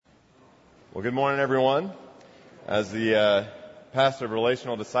Well, good morning, everyone. As the pastor of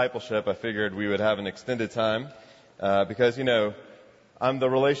relational discipleship, I figured we would have an extended time because, I'm the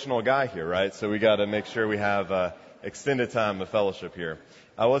relational guy here, right? So we got to make sure we have extended time of fellowship here.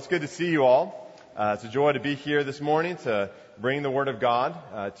 Well, it's good to see you all. It's a joy to be here this morning to bring the Word of God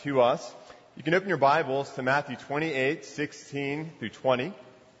to us. You can open your Bibles to Matthew 28:16 through 20.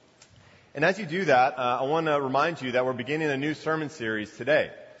 And as you do that, I want to remind you that we're beginning a new sermon series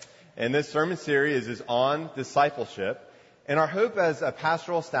today. And this sermon series is on discipleship. And our hope as a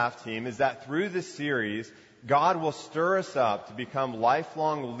pastoral staff team is that through this series, God will stir us up to become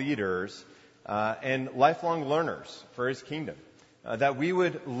lifelong leaders and lifelong learners for His kingdom. That we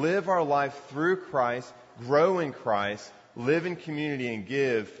would live our life through Christ, grow in Christ, live in community, and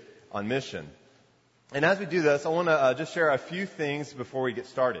give on mission. And as we do this, I want to just share a few things before we get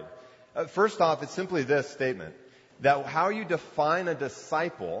started. First off, it's simply this statement, that how you define a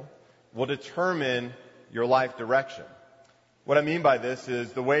disciple will determine your life direction. What I mean by this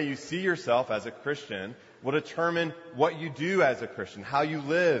is the way you see yourself as a Christian will determine what you do as a Christian, how you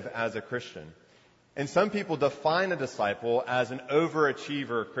live as a Christian. And some people define a disciple as an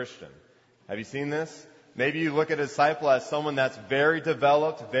overachiever Christian. Have you seen this? Maybe you look at a disciple as someone that's very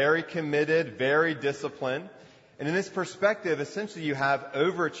developed, very committed, very disciplined. And in this perspective, essentially you have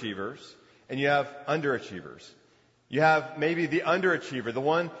overachievers and you have underachievers. You have maybe the underachiever, the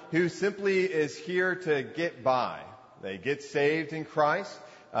one who simply is here to get by. They get saved in Christ.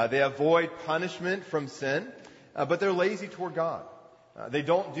 They avoid punishment from sin, but they're lazy toward God. They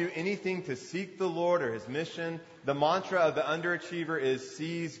don't do anything to seek the Lord or His mission. The mantra of the underachiever is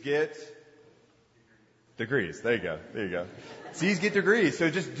C's get degrees. There you go. C's get degrees. So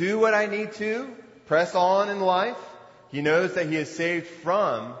just do what I need to. Press on in life. He knows that he is saved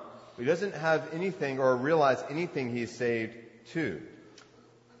from, but he doesn't have anything or realize anything he is saved to.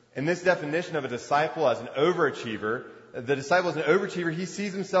 In this definition of a disciple as an overachiever, the disciple as an overachiever, he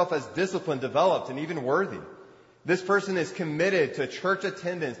sees himself as disciplined, developed, and even worthy. This person is committed to church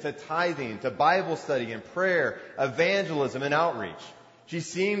attendance, to tithing, to Bible study and prayer, evangelism and outreach. She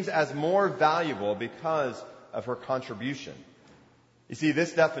seems as more valuable because of her contribution. You see,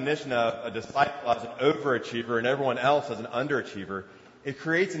 this definition of a disciple as an overachiever and everyone else as an underachiever, it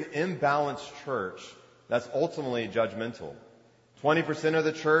creates an imbalanced church that's ultimately judgmental. 20% of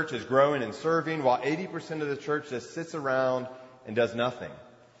the church is growing and serving, while 80% of the church just sits around and does nothing.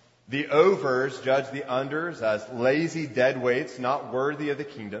 The overs judge the unders as lazy deadweights, not worthy of the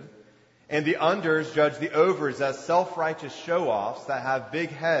kingdom. And the unders judge the overs as self-righteous show-offs that have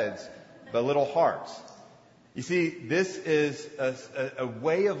big heads but little hearts. You see, this is a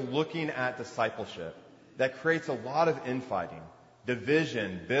way of looking at discipleship that creates a lot of infighting,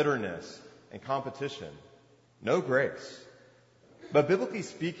 division, bitterness, and competition. No grace. But biblically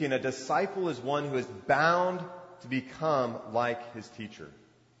speaking, a disciple is one who is bound to become like his teacher.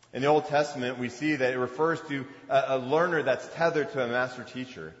 In the Old Testament, we see that it refers to a learner that's tethered to a master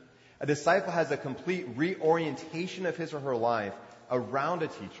teacher. A disciple has a complete reorientation of his or her life around a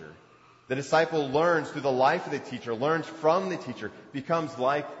teacher. The disciple learns through the life of the teacher, learns from the teacher, becomes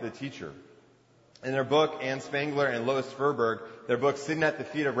like the teacher. In their book, Ann Spangler and Lois Furberg, their book, Sitting at the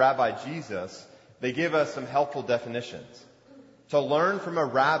Feet of Rabbi Jesus, they give us some helpful definitions. To learn from a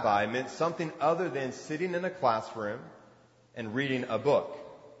rabbi meant something other than sitting in a classroom and reading a book.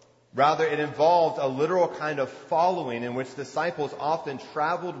 Rather, it involved a literal kind of following in which disciples often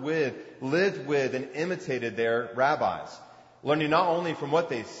traveled with, lived with, and imitated their rabbis, learning not only from what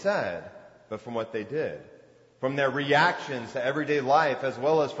they said, but from what they did, from their reactions to everyday life, as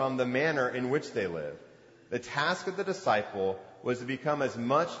well as from the manner in which they lived. The task of the disciple was to become as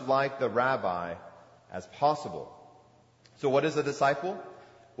much like the rabbi as possible. So what is a disciple?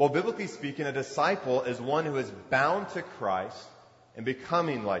 Well, biblically speaking, a disciple is one who is bound to Christ and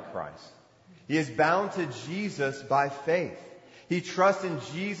becoming like Christ. He is bound to Jesus by faith. He trusts in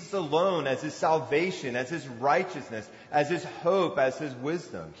Jesus alone as his salvation, as his righteousness, as his hope, as his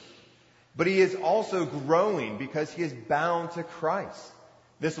wisdom. But he is also growing because he is bound to Christ.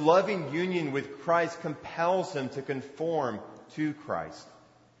 This loving union with Christ compels him to conform to Christ.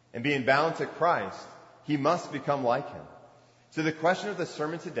 And being bound to Christ, he must become like him. So the question of the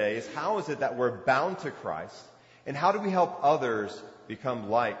sermon today is, how is it that we're bound to Christ? And how do we help others become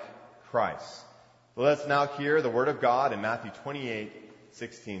like Christ? So let's now hear the word of God in Matthew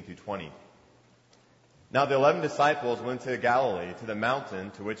 28:16 through 20. Now the 11 disciples went to Galilee, to the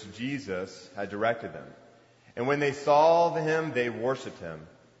mountain to which Jesus had directed them. And when they saw him, they worshipped him,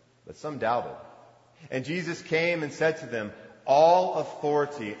 but some doubted. And Jesus came and said to them, "All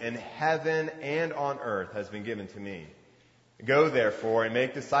authority in heaven and on earth has been given to me. Go, therefore, and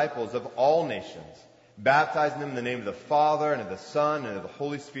make disciples of all nations, baptizing them in the name of the Father, and of the Son, and of the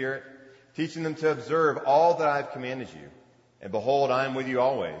Holy Spirit, teaching them to observe all that I have commanded you. And behold, I am with you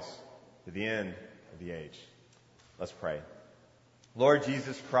always, to the end of the age. Let's pray. Lord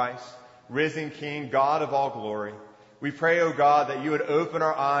Jesus Christ, risen King, God of all glory, we pray, O God, that you would open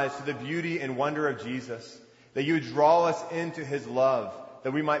our eyes to the beauty and wonder of Jesus, that you would draw us into his love,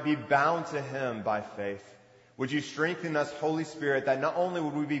 that we might be bound to him by faith. Would you strengthen us, Holy Spirit, that not only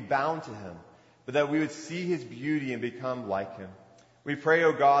would we be bound to him, but that we would see his beauty and become like him. We pray,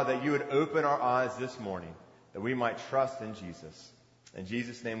 O God, that you would open our eyes this morning, that we might trust in Jesus. In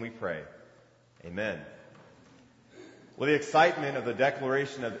Jesus' name we pray. Amen. Well, the excitement of the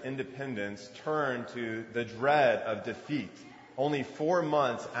Declaration of Independence turned to the dread of defeat only 4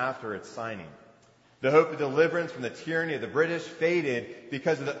 months after its signing. The hope of deliverance from the tyranny of the British faded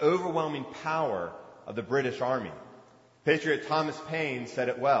because of the overwhelming power of the British Army. Patriot Thomas Paine said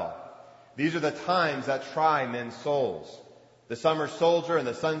it well. These are the times that try men's souls. The summer soldier and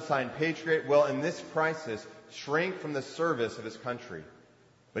the sunshine patriot will, in this crisis, shrink from the service of his country.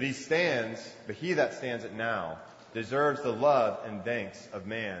 But he that stands it now deserves the love and thanks of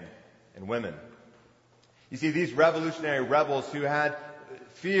man and women. You see, these revolutionary rebels who had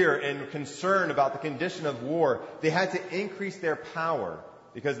fear and concern about the condition of war, they had to increase their power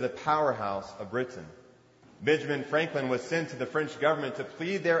because of the powerhouse of Britain. Benjamin Franklin was sent to the French government to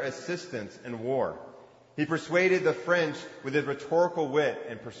plead their assistance in war. He persuaded the French with his rhetorical wit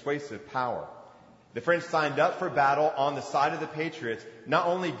and persuasive power. The French signed up for battle on the side of the Patriots, not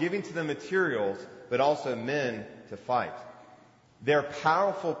only giving to them materials, but also men to fight. Their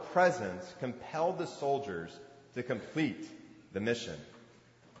powerful presence compelled the soldiers to complete the mission.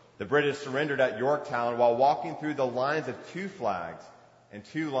 The British surrendered at Yorktown while walking through the lines of 2 flags and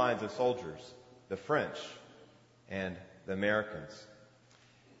 2 lines of soldiers, the French and the Americans.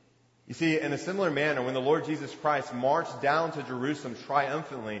 You see, in a similar manner, when the Lord Jesus Christ marched down to Jerusalem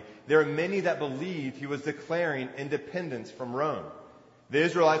triumphantly, there are many that believed he was declaring independence from Rome. The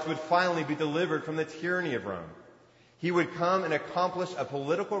Israelites would finally be delivered from the tyranny of Rome. He would come and accomplish a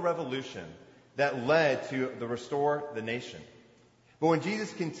political revolution that led to the restore the nation. But when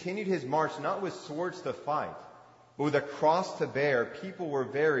Jesus continued his march, not with swords to fight, but with a cross to bear, people were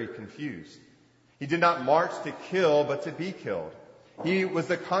very confused. He did not march to kill, but to be killed. He was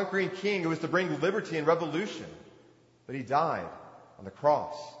the conquering king who was to bring liberty and revolution. But he died on the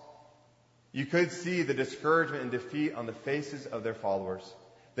cross. You could see the discouragement and defeat on the faces of their followers.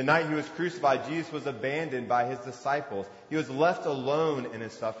 The night he was crucified, Jesus was abandoned by his disciples. He was left alone in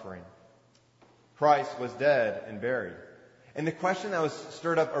his suffering. Christ was dead and buried. And the question that was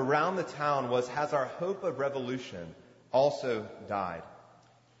stirred up around the town was, has our hope of revolution also died?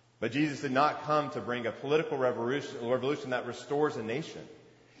 But Jesus did not come to bring a political revolution that restores a nation.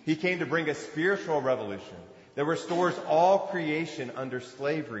 He came to bring a spiritual revolution that restores all creation under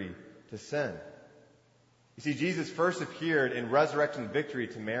slavery to sin. You see, Jesus first appeared in resurrection victory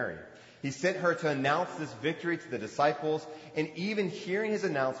to Mary. He sent her to announce this victory to the disciples, and even hearing his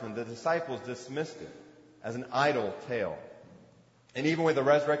announcement, the disciples dismissed it as an idle tale. And even when the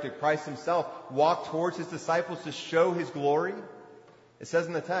resurrected Christ himself walked towards his disciples to show his glory, it says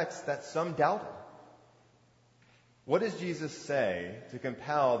in the text that some doubted. What does Jesus say to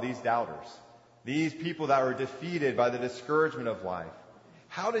compel these doubters, these people that were defeated by the discouragement of life?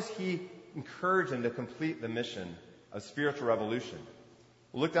 How does he encourage them to complete the mission of spiritual revolution?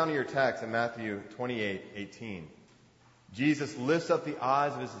 Look down at your text in Matthew 28:18. Jesus lifts up the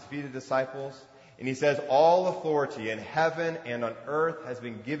eyes of his defeated disciples, and he says, "All authority in heaven and on earth has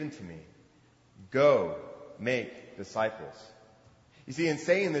been given to me. Go, make disciples." You see, in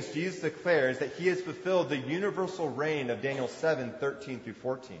saying this, Jesus declares that he has fulfilled the universal reign of Daniel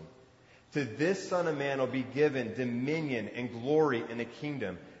 7:13-14. To this Son of Man will be given dominion and glory in the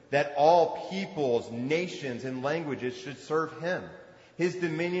kingdom, that all peoples, nations, and languages should serve him. His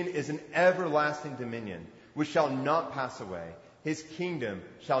dominion is an everlasting dominion, which shall not pass away. His kingdom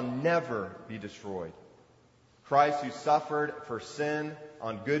shall never be destroyed. Christ, who suffered for sin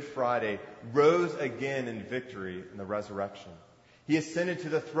on Good Friday, rose again in victory in the resurrection. He ascended to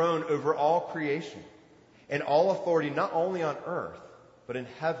the throne over all creation, and all authority, not only on earth, but in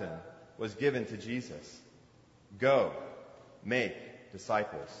heaven, was given to Jesus. Go, make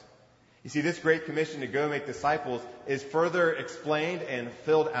disciples. You see, this great commission to go make disciples is further explained and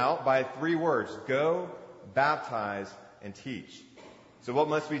filled out by 3 words: go, baptize, and teach. So what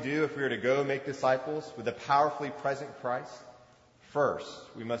must we do if we are to go make disciples with the powerfully present Christ? First,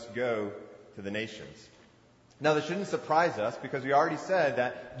 we must go to the nations. Now, this shouldn't surprise us because we already said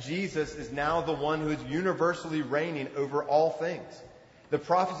that Jesus is now the one who is universally reigning over all things. The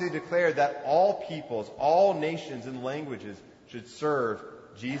prophecy declared that all peoples, all nations and languages should serve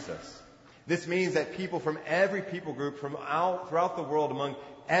Jesus. This means that people from every people group throughout the world, among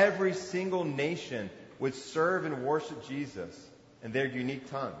every single nation, would serve and worship Jesus in their unique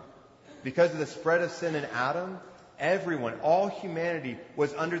tongue. Because of the spread of sin in Adam, everyone, all humanity,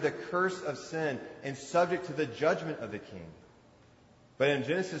 was under the curse of sin and subject to the judgment of the King. But in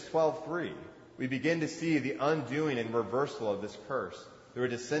Genesis 12:3, we begin to see the undoing and reversal of this curse through a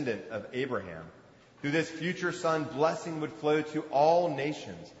descendant of Abraham. Through this future son, blessing would flow to all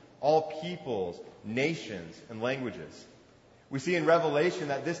nations, all peoples, nations, and languages. We see in Revelation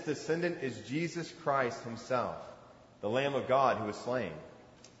that this descendant is Jesus Christ himself, the Lamb of God who was slain.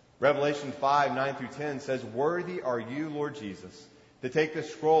 Revelation 5:9-10 says, "Worthy are you, Lord Jesus, to take the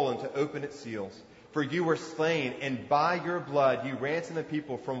scroll and to open its seals. For you were slain, and by your blood you ransomed the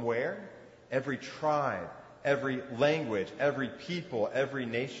people from where? Every tribe, every language, every people, every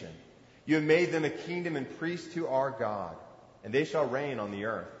nation. You have made them a kingdom and priests to our God, and they shall reign on the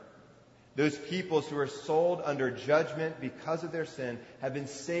earth." Those peoples who are sold under judgment because of their sin have been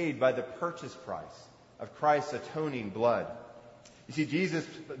saved by the purchase price of Christ's atoning blood. You see, Jesus'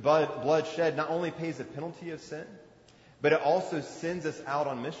 blood shed not only pays the penalty of sin, but it also sends us out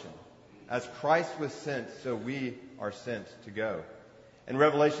on mission. As Christ was sent, so we are sent to go. And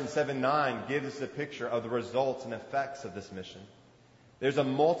Revelation 7:9 gives us a picture of the results and effects of this mission. There's a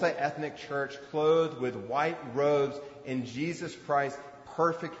multi-ethnic church clothed with white robes in Jesus Christ's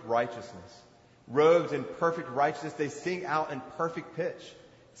perfect righteousness. Robed in perfect righteousness, they sing out in perfect pitch.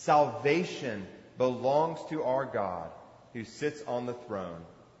 Salvation belongs to our God, who sits on the throne,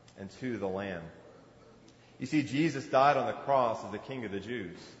 and to the Lamb. You see, Jesus died on the cross as the King of the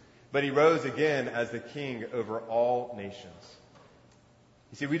Jews, but he rose again as the King over all nations.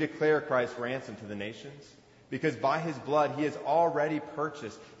 You see, we declare Christ's ransom to the nations because by his blood he has already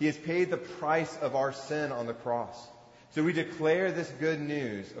purchased. He has paid the price of our sin on the cross. So we declare this good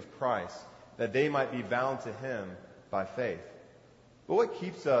news of Christ that they might be bound to him by faith. But what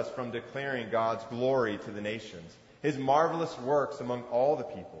keeps us from declaring God's glory to the nations, his marvelous works among all the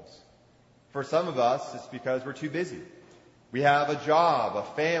peoples? For some of us, it's because we're too busy. We have a job, a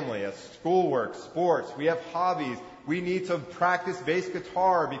family, a schoolwork, sports. We have hobbies. We need to practice bass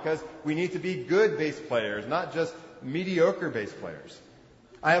guitar because we need to be good bass players, not just mediocre bass players.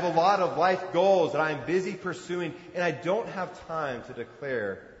 I have a lot of life goals that I'm busy pursuing, and I don't have time to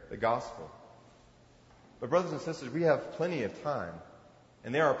declare the gospel. But brothers and sisters, we have plenty of time,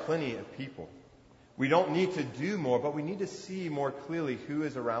 and there are plenty of people. We don't need to do more, but we need to see more clearly who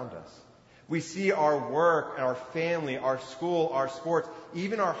is around us. We see our work, our family, our school, our sports,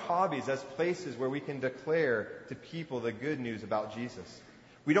 even our hobbies as places where we can declare to people the good news about Jesus.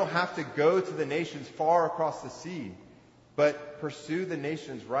 We don't have to go to the nations far across the sea, but pursue the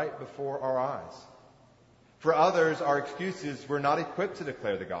nations right before our eyes. For others, our excuse is we're not equipped to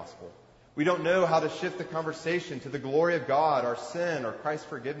declare the gospel. We don't know how to shift the conversation to the glory of God, our sin, or Christ's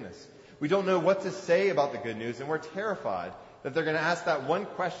forgiveness. We don't know what to say about the good news, and we're terrified that they're going to ask that one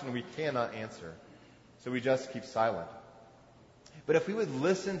question we cannot answer. So we just keep silent. But if we would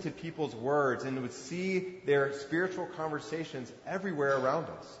listen to people's words and would see their spiritual conversations everywhere around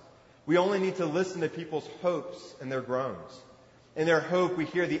us, we only need to listen to people's hopes and their groans. In their hope, we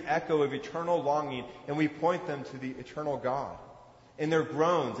hear the echo of eternal longing, and we point them to the eternal God. In their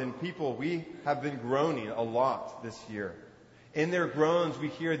groans, and people, we have been groaning a lot this year. In their groans, we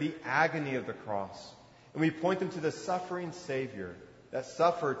hear the agony of the cross, and we point them to the suffering Savior that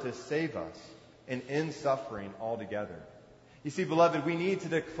suffered to save us and end suffering altogether. You see, beloved, we need to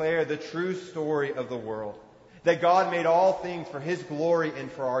declare the true story of the world, that God made all things for his glory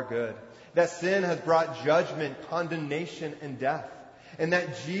and for our good, that sin has brought judgment, condemnation, and death, and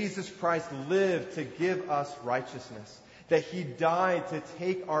that Jesus Christ lived to give us righteousness, that he died to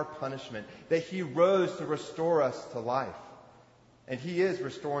take our punishment, that he rose to restore us to life. And he is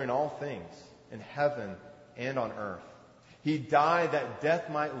restoring all things in heaven and on earth. He died that death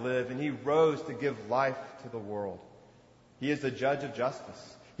might live, and he rose to give life to the world. He is the judge of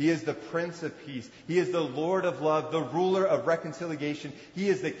justice. He is the Prince of Peace. He is the Lord of love, the ruler of reconciliation. He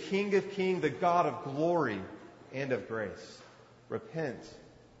is the King of kings, the God of glory and of grace. Repent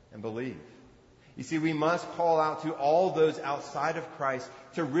and believe. You see, we must call out to all those outside of Christ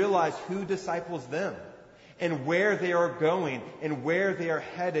to realize who disciples them and where they are going and where they are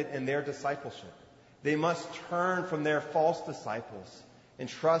headed in their discipleship. They must turn from their false disciples and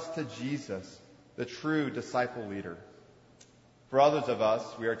trust to Jesus, the true disciple leader. For others of us,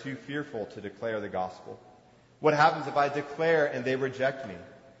 we are too fearful to declare the gospel. What happens if I declare and they reject me?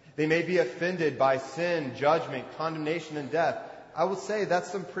 They may be offended by sin, judgment, condemnation, and death. I would say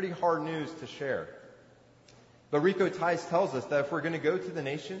that's some pretty hard news to share. But Rico Tice tells us that if we're going to go to the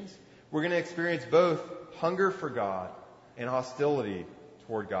nations, we're going to experience both hunger for God and hostility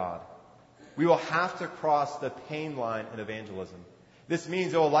toward God. We will have to cross the pain line in evangelism. This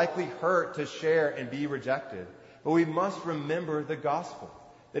means it will likely hurt to share and be rejected. But we must remember the gospel.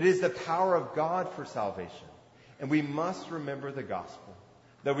 That it is the power of God for salvation. And we must remember the gospel.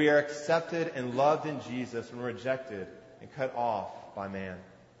 That we are accepted and loved in Jesus and rejected and cut off by man.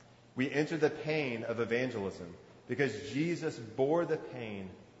 We enter the pain of evangelism because Jesus bore the pain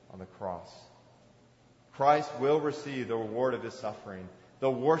on the cross. Christ will receive the reward of his suffering. The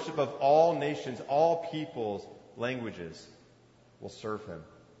worship of all nations, all peoples, languages will serve him.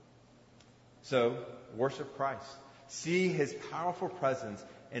 So, worship Christ. See his powerful presence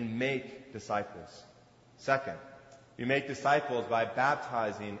and make disciples. Second, we make disciples by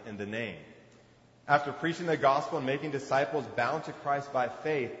baptizing in the name. After preaching the gospel and making disciples bound to Christ by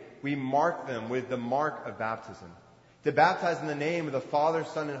faith, we mark them with the mark of baptism. To baptize in the name of the Father,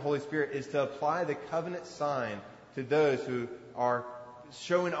 Son, and Holy Spirit is to apply the covenant sign to those who are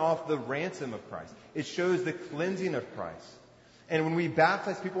showing off the ransom of Christ. It shows the cleansing of Christ. And when we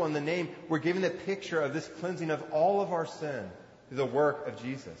baptize people in the name, we're giving the picture of this cleansing of all of our sin through the work of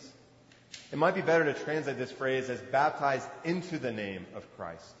Jesus. It might be better to translate this phrase as baptized into the name of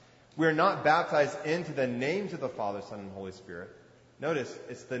Christ. We are not baptized into the names of the Father, Son, and Holy Spirit. Notice,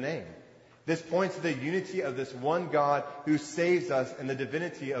 it's the name. This points to the unity of this one God who saves us and the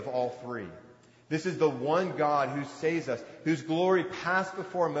divinity of all three. This is the one God who saves us, whose glory passed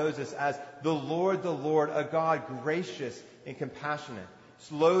before Moses as the Lord, a God gracious and compassionate,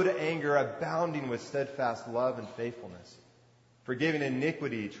 slow to anger, abounding with steadfast love and faithfulness, forgiving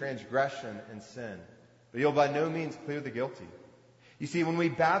iniquity, transgression, and sin. But he'll by no means clear the guilty. You see, when we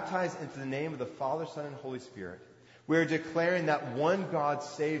baptize into the name of the Father, Son, and Holy Spirit, we are declaring that one God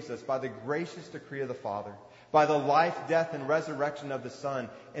saves us by the gracious decree of the Father, by the life, death, and resurrection of the Son,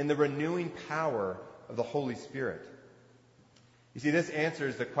 and the renewing power of the Holy Spirit. You see, this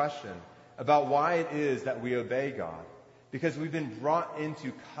answers the question about why it is that we obey God. Because we've been brought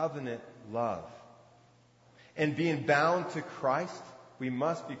into covenant love. And being bound to Christ, we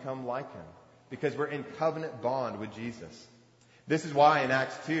must become like him. Because we're in covenant bond with Jesus. This is why in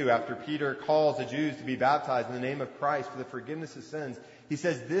Acts 2, after Peter calls the Jews to be baptized in the name of Christ for the forgiveness of sins, he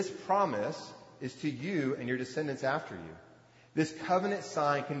says, this promise is to you and your descendants after you. This covenant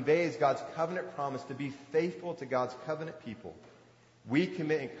sign conveys God's covenant promise to be faithful to God's covenant people. We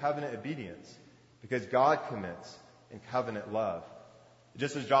commit in covenant obedience because God commits in covenant love.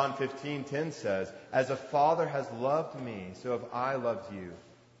 Just as John 15:10 says, as the Father has loved me, so have I loved you.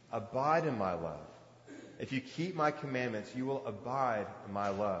 Abide in my love. If you keep my commandments, you will abide in my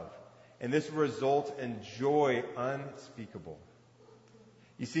love. And this will result in joy unspeakable.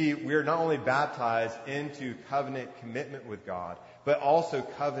 You see, we are not only baptized into covenant commitment with God, but also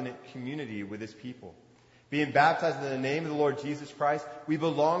covenant community with his people. Being baptized in the name of the Lord Jesus Christ, we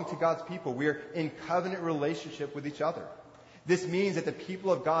belong to God's people. We are in covenant relationship with each other. This means that the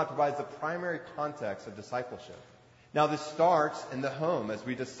people of God provides the primary context of discipleship. Now, this starts in the home as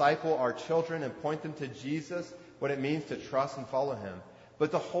we disciple our children and point them to Jesus, what it means to trust and follow him.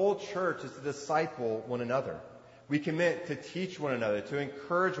 But the whole church is to disciple one another. We commit to teach one another, to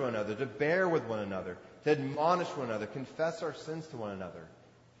encourage one another, to bear with one another, to admonish one another, confess our sins to one another,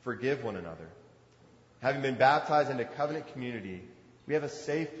 forgive one another. Having been baptized into covenant community, we have a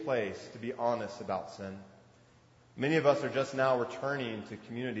safe place to be honest about sin. Many of us are just now returning to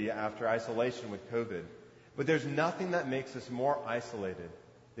community after isolation with COVID. But there's nothing that makes us more isolated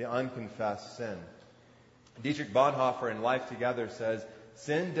than unconfessed sin. Dietrich Bonhoeffer in Life Together says,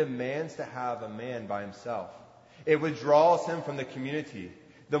 sin demands to have a man by himself. It withdraws him from the community.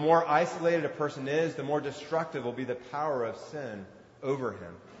 The more isolated a person is, the more destructive will be the power of sin over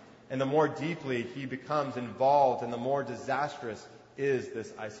him. And the more deeply he becomes involved, and the more disastrous is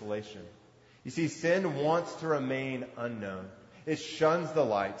this isolation. You see, sin wants to remain unknown. It shuns the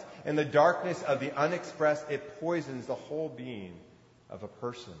light. In the darkness of the unexpressed, it poisons the whole being of a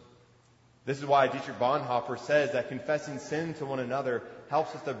person. This is why Dietrich Bonhoeffer says that confessing sin to one another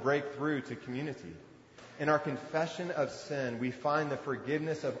helps us to break through to community. In our confession of sin, we find the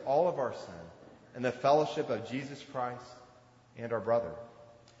forgiveness of all of our sin and the fellowship of Jesus Christ and our brother.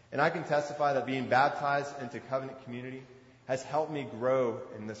 And I can testify that being baptized into covenant community has helped me grow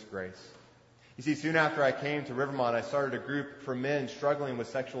in this grace. You see, soon after I came to Rivermont, I started a group for men struggling with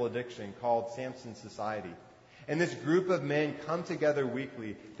sexual addiction called Samson Society. And this group of men come together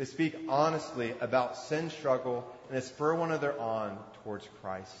weekly to speak honestly about sin struggle and to spur one another on towards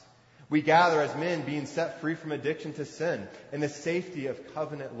Christ. We gather as men being set free from addiction to sin and the safety of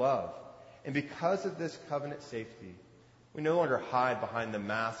covenant love. And because of this covenant safety, we no longer hide behind the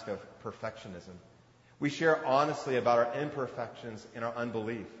mask of perfectionism. We share honestly about our imperfections and our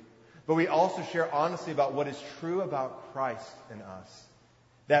unbelief. But we also share honestly about what is true about Christ in us.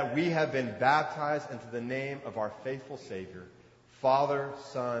 That we have been baptized into the name of our faithful Savior, Father,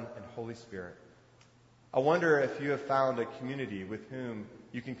 Son, and Holy Spirit. I wonder if you have found a community with whom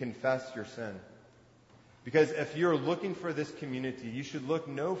you can confess your sin. Because if you're looking for this community, you should look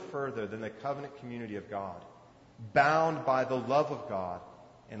no further than the covenant community of God, bound by the love of God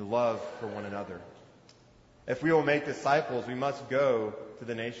and love for one another. If we will make disciples, we must go to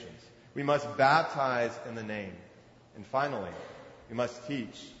the nations. We must baptize in the name. And finally, we must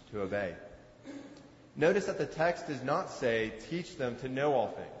teach to obey. Notice that the text does not say, teach them to know all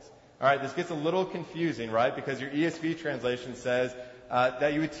things. All right, this gets a little confusing, right? Because your ESV translation says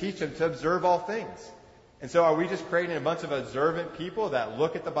that you would teach them to observe all things. And so are we just creating a bunch of observant people that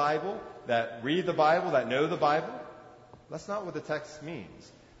look at the Bible, that read the Bible, that know the Bible? That's not what the text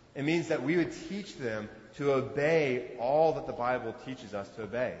means. It means that we would teach them to obey all that the Bible teaches us to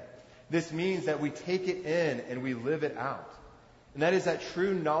obey. This means that we take it in and we live it out. And that is that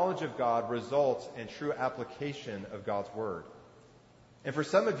true knowledge of God results in true application of God's Word. And for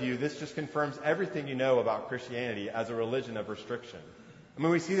some of you, this just confirms everything you know about Christianity as a religion of restriction. I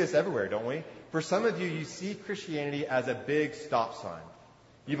mean, we see this everywhere, don't we? For some of you, you see Christianity as a big stop sign.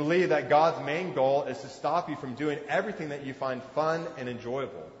 You believe that God's main goal is to stop you from doing everything that you find fun and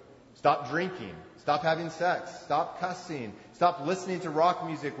enjoyable. Stop drinking. Stop having sex. Stop cussing. Stop listening to rock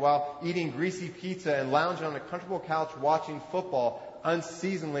music while eating greasy pizza and lounging on a comfortable couch watching football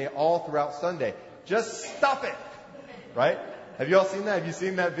unseasonably all throughout Sunday. Just stop it. Right? Have you all seen that? Have you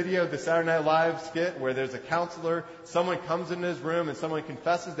seen that video of the Saturday Night Live skit where there's a counselor, someone comes into his room and someone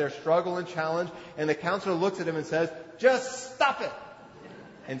confesses their struggle and challenge, and the counselor looks at him and says, just stop it.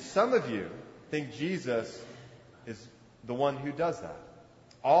 And some of you think Jesus is the one who does that.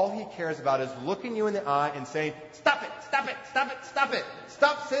 All he cares about is looking you in the eye and saying, stop it, stop it, stop it, stop it,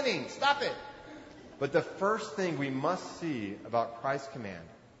 stop sinning, stop it. But the first thing we must see about Christ's command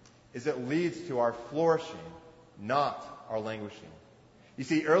is it leads to our flourishing, not our languishing. You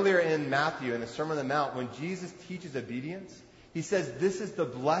see, earlier in Matthew, in the Sermon on the Mount, when Jesus teaches obedience, he says this is the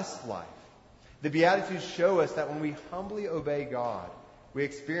blessed life. The Beatitudes show us that when we humbly obey God, we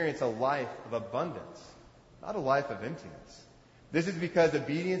experience a life of abundance, not a life of emptiness. This is because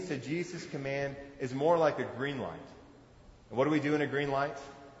obedience to Jesus' command is more like a green light. And what do we do in a green light?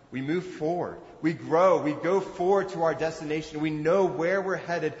 We move forward. We grow. We go forward to our destination. We know where we're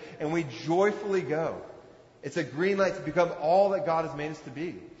headed, and we joyfully go. It's a green light to become all that God has made us to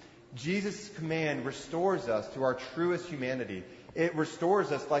be. Jesus' command restores us to our truest humanity. It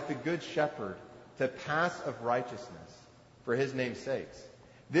restores us like the Good Shepherd to paths of righteousness for His name's sakes.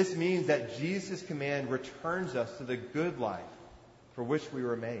 This means that Jesus' command returns us to the good life for which we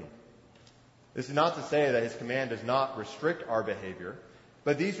were made. This is not to say that His command does not restrict our behavior,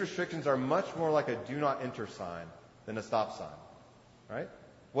 but these restrictions are much more like a do not enter sign than a stop sign. Right?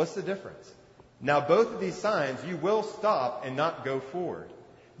 What's the difference? Now, both of these signs, you will stop and not go forward.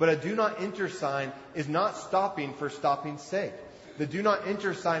 But a do not enter sign is not stopping for stopping's sake. The do not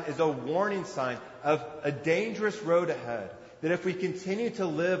enter sign is a warning sign of a dangerous road ahead. That if we continue to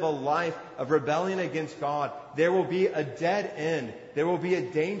live a life of rebellion against God, there will be a dead end. There will be a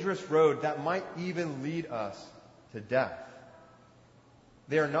dangerous road that might even lead us to death.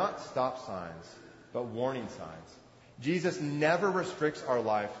 They are not stop signs, but warning signs. Jesus never restricts our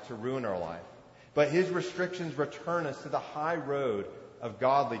life to ruin our life. But His restrictions return us to the high road of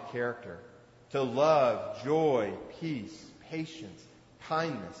godly character, to love, joy, peace, patience,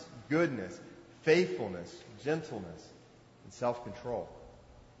 kindness, goodness, faithfulness, gentleness, and self-control.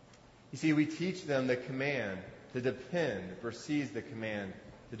 You see, we teach them the command to depend precedes the command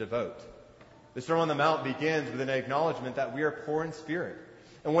to devote. The Sermon on the Mount begins with an acknowledgement that we are poor in spirit.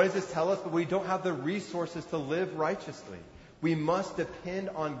 And what does this tell us? That we don't have the resources to live righteously. We must depend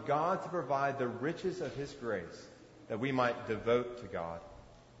on God to provide the riches of His grace that we might devote to God.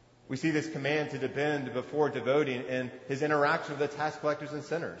 We see this command to depend before devoting in His interaction with the tax collectors and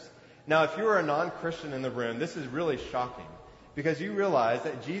sinners. Now, if you are a non-Christian in the room, this is really shocking because you realize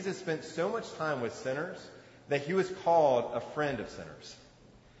that Jesus spent so much time with sinners that He was called a friend of sinners.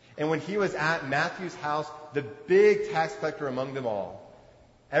 And when He was at Matthew's house, the big tax collector among them all,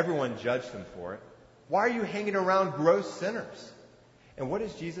 everyone judged Him for it. Why are you hanging around gross sinners? And what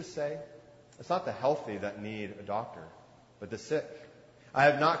does Jesus say? It's not the healthy that need a doctor, but the sick. I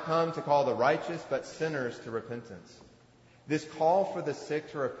have not come to call the righteous, but sinners to repentance. This call for the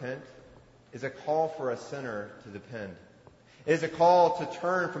sick to repent is a call for a sinner to depend. It is a call to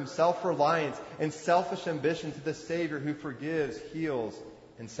turn from self-reliance and selfish ambition to the Savior who forgives, heals,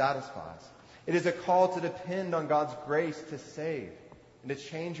 and satisfies. It is a call to depend on God's grace to save and to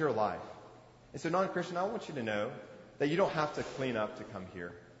change your life. And so, non-Christian, I want you to know that you don't have to clean up to come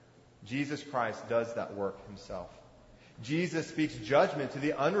here. Jesus Christ does that work himself. Jesus speaks judgment to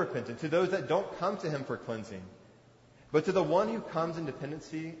the unrepentant, to those that don't come to him for cleansing. But to the one who comes in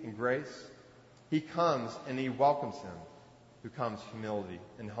dependency and grace, he comes and he welcomes him who comes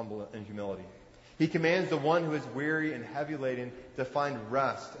in humility. He commands the one who is weary and heavy laden to find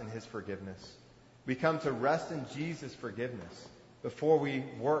rest in his forgiveness. We come to rest in Jesus' forgiveness before we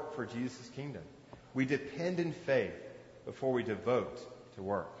work for Jesus' kingdom. We depend in faith before we devote to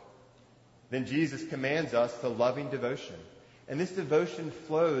work. Then Jesus commands us to loving devotion. And this devotion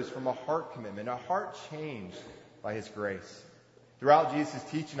flows from a heart commitment, a heart changed by his grace. Throughout Jesus'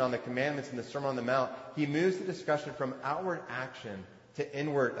 teaching on the commandments in the Sermon on the Mount, he moves the discussion from outward action to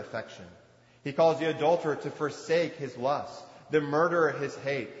inward affection. He calls the adulterer to forsake his lust, the murderer his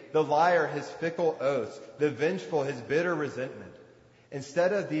hate, the liar his fickle oaths, the vengeful his bitter resentment.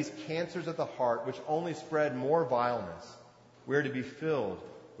 Instead of these cancers of the heart which only spread more vileness, we are to be filled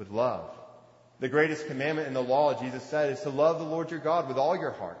with love. The greatest commandment in the law, Jesus said, is to love the Lord your God with all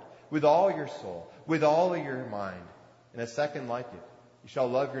your heart, with all your soul, with all of your mind. And a second like it, you shall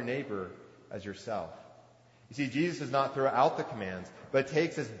love your neighbor as yourself. You see, Jesus does not throw out the commands, but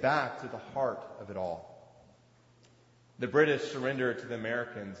takes us back to the heart of it all. The British surrendered to the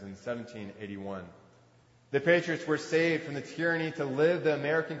Americans in 1781. The patriots were saved from the tyranny to live the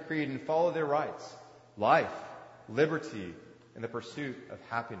American creed and follow their rights: life, liberty, and the pursuit of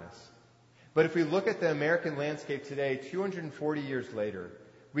happiness. But if we look at the American landscape today, 240 years later,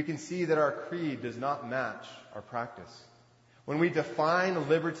 we can see that our creed does not match our practice. When we define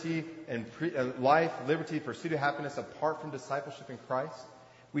liberty and life, liberty, pursuit of happiness apart from discipleship in Christ,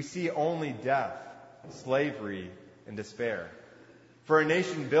 we see only death, slavery, and despair. For a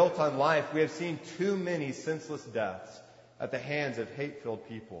nation built on life, we have seen too many senseless deaths at the hands of hate-filled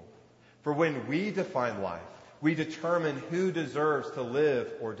people. For when we define life, we determine who deserves to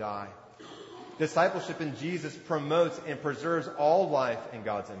live or die. Discipleship in Jesus promotes and preserves all life in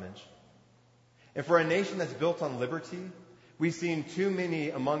God's image. And for a nation that's built on liberty, we've seen too many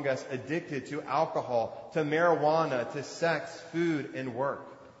among us addicted to alcohol, to marijuana, to sex, food, and work.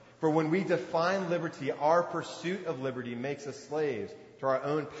 For when we define liberty, our pursuit of liberty makes us slaves to our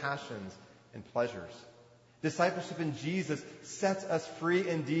own passions and pleasures. Discipleship in Jesus sets us free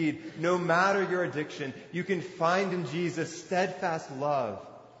indeed. No matter your addiction, you can find in Jesus steadfast love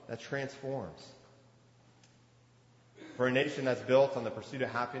that transforms. For a nation that's built on the pursuit of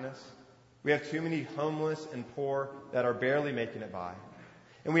happiness, we have too many homeless and poor that are barely making it by.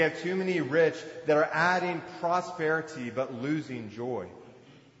 And we have too many rich that are adding prosperity but losing joy.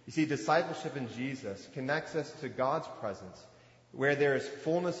 You see, discipleship in Jesus connects us to God's presence where there is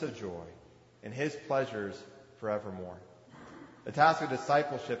fullness of joy and his pleasures forevermore. The task of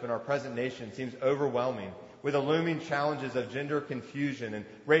discipleship in our present nation seems overwhelming, with the looming challenges of gender confusion and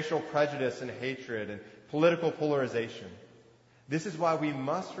racial prejudice and hatred and political polarization. This is why we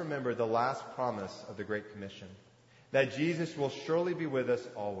must remember the last promise of the Great Commission, that Jesus will surely be with us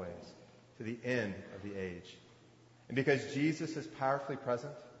always, to the end of the age. And because Jesus is powerfully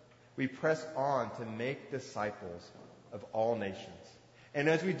present, we press on to make disciples of all nations. And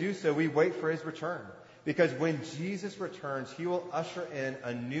as we do so, we wait for his return, because when Jesus returns, he will usher in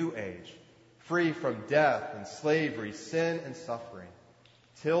a new age, free from death and slavery, sin and suffering.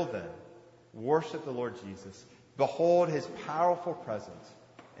 Till then, worship the Lord Jesus, behold his powerful presence,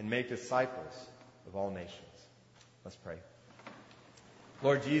 and make disciples of all nations. Let's pray.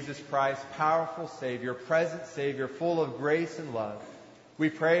 Lord Jesus Christ, powerful Savior, present Savior, full of grace and love, we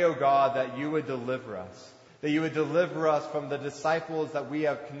pray, O God, that you would deliver us, that you would deliver us from the disciples that we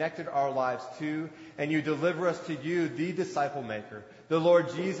have connected our lives to, and you deliver us to you, the disciple maker, the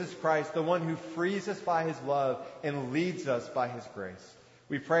Lord Jesus Christ, the one who frees us by his love and leads us by his grace.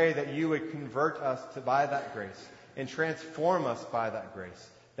 We pray that you would convert us by that grace and transform us by that grace,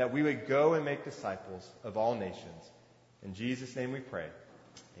 that we would go and make disciples of all nations. In Jesus' name we pray.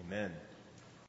 Amen.